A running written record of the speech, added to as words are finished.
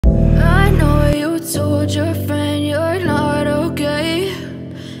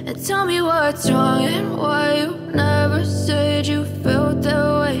what's wrong and why you never said you felt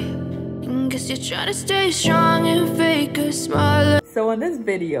that way. And guess you're trying to stay strong and fake a smile. So in this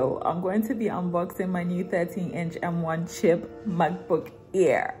video, I'm going to be unboxing my new 13-inch M1 chip MacBook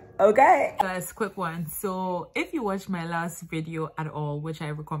Air. Okay guys, quick one. So if you watched my last video at all, which I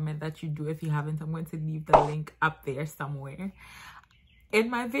recommend that you do, if you haven't, I'm going to leave the link up there somewhere. In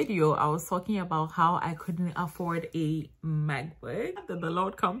my video, I was talking about how I couldn't afford a MacBook. Did the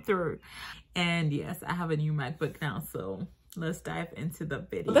Lord come through? And yes, I have a new MacBook now, so let's dive into the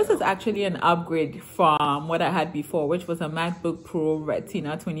video. This is actually an upgrade from what I had before, which was a MacBook Pro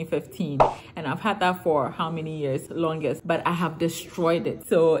Retina 2015. And I've had that for how many years? Longest. But I have destroyed it.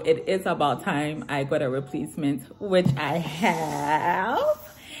 So it is about time I got a replacement, which I have.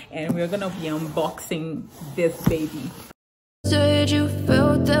 And we're gonna be unboxing this baby. Said you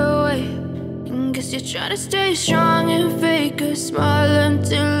felt that way. And guess you're trying to stay strong and fake a smile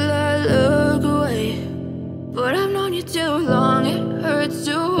until I look away. But I've known you too long, it hurts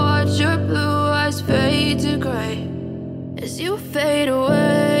to watch your blue eyes fade to gray as you fade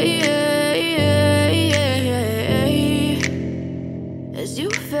away, as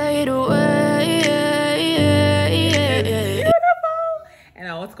you fade away. Beautiful! And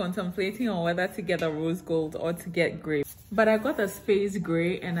I was contemplating on whether to get a rose gold or to get gray. But I got a space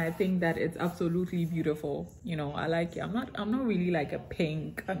gray and I think that it's absolutely beautiful. You know, I like it. I'm not really like a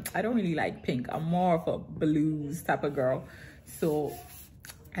pink. I don't really like pink. I'm more of a blues type of girl. So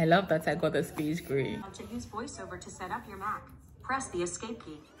I love that I got a space gray. To use VoiceOver to set up your Mac, press the escape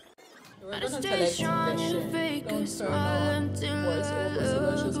key. We're gonna select suggestion. Don't turn on VoiceOver, so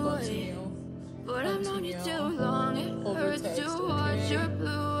let's just continue. But I've known you too long, it hurts to watch your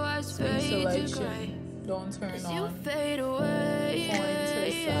blue eyes fade to gray. Don't turn on fade away.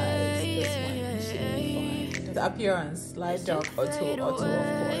 pointer size. This one should be fine. The appearance, slide down auto, of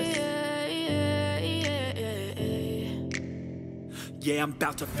course. Yeah, I'm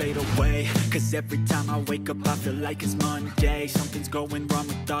about to fade away, cause every time I wake up I feel like it's Monday. Something's going wrong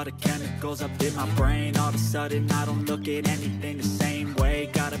with all the chemicals up in my brain. All of a sudden I don't look at anything the same way.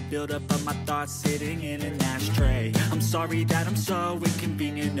 Gotta build up of my thoughts sitting in an ashtray. I'm sorry that I'm so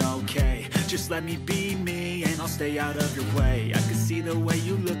inconvenient, okay. Just let me be me and I'll stay out of your way. I can see the way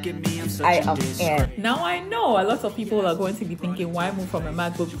you look at me, I'm such a disgrace. Now I know a lot of people are going to be thinking, why move from a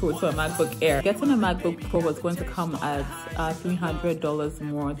MacBook Pro to a MacBook Air? Getting a MacBook Pro was going to come at $300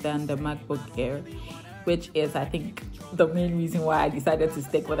 more than the MacBook Air, which is, I think, the main reason why I decided to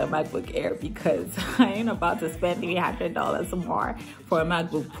stick with a MacBook Air, because I ain't about to spend $300 more for a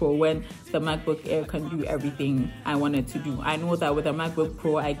MacBook Pro when the MacBook Air can do everything I wanted to do. I know that with a MacBook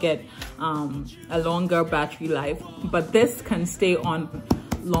Pro I get a longer battery life, but this can stay on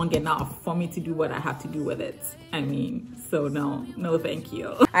long enough for me to do what I have to do with it. I mean, so no thank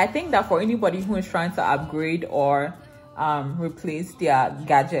you. I think that for anybody who is trying to upgrade or replace their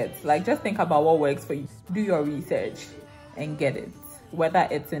gadgets, like, just think about what works for you. Do your research and get it, whether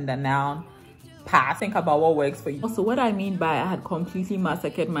it's in the noun, past. Think about what works for you. Also, what I mean by I had completely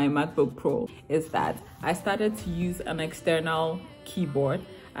massacred my MacBook Pro is that I started to use an external keyboard.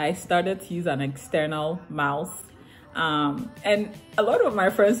 I started to use an external mouse. And a lot of my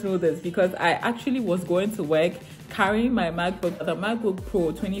friends know this because I actually was going to work carrying my MacBook. The MacBook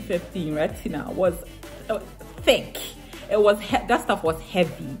Pro 2015 Retina was thick. It was that stuff was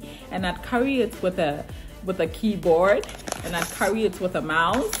heavy, and I'd carry it with a keyboard, and I'd carry it with a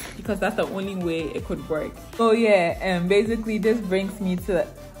mouse because that's the only way it could work. So yeah, and basically this brings me to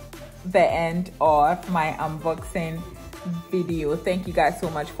the end of my unboxing video. Thank you guys so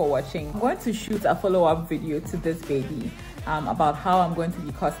much for watching. I'm going to shoot a follow-up video to this baby about how I'm going to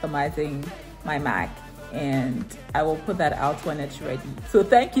be customizing my Mac, and I will put that out when it's ready. So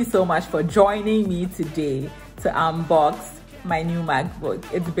thank you so much for joining me today to unbox my new MacBook.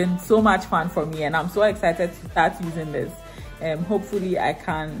 It's been so much fun for me, and I'm so excited to start using this. Hopefully I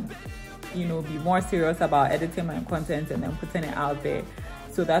can, you know, be more serious about editing my content and then putting it out there.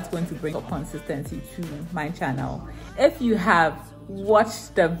 So that's going to bring consistency to my channel. If you have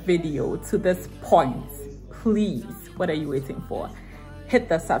watched the video to this point, please, what are you waiting for? Hit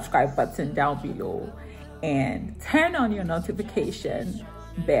the subscribe button down below and turn on your notification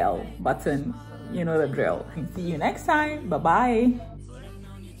bell button. You know the drill. See you next time. Bye-bye.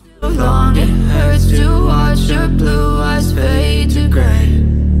 Long it hurts to watch your blue eyes fade to gray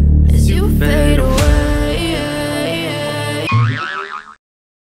as you fade away.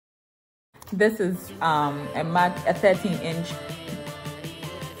 This is a 13-inch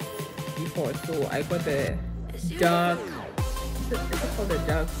before, so I got the dark. Is it called the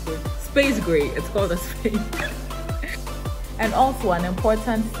dark space gray? It's called a space. And also an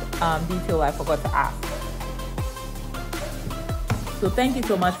important detail I forgot to ask. So thank you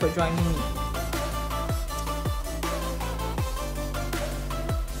so much for joining me.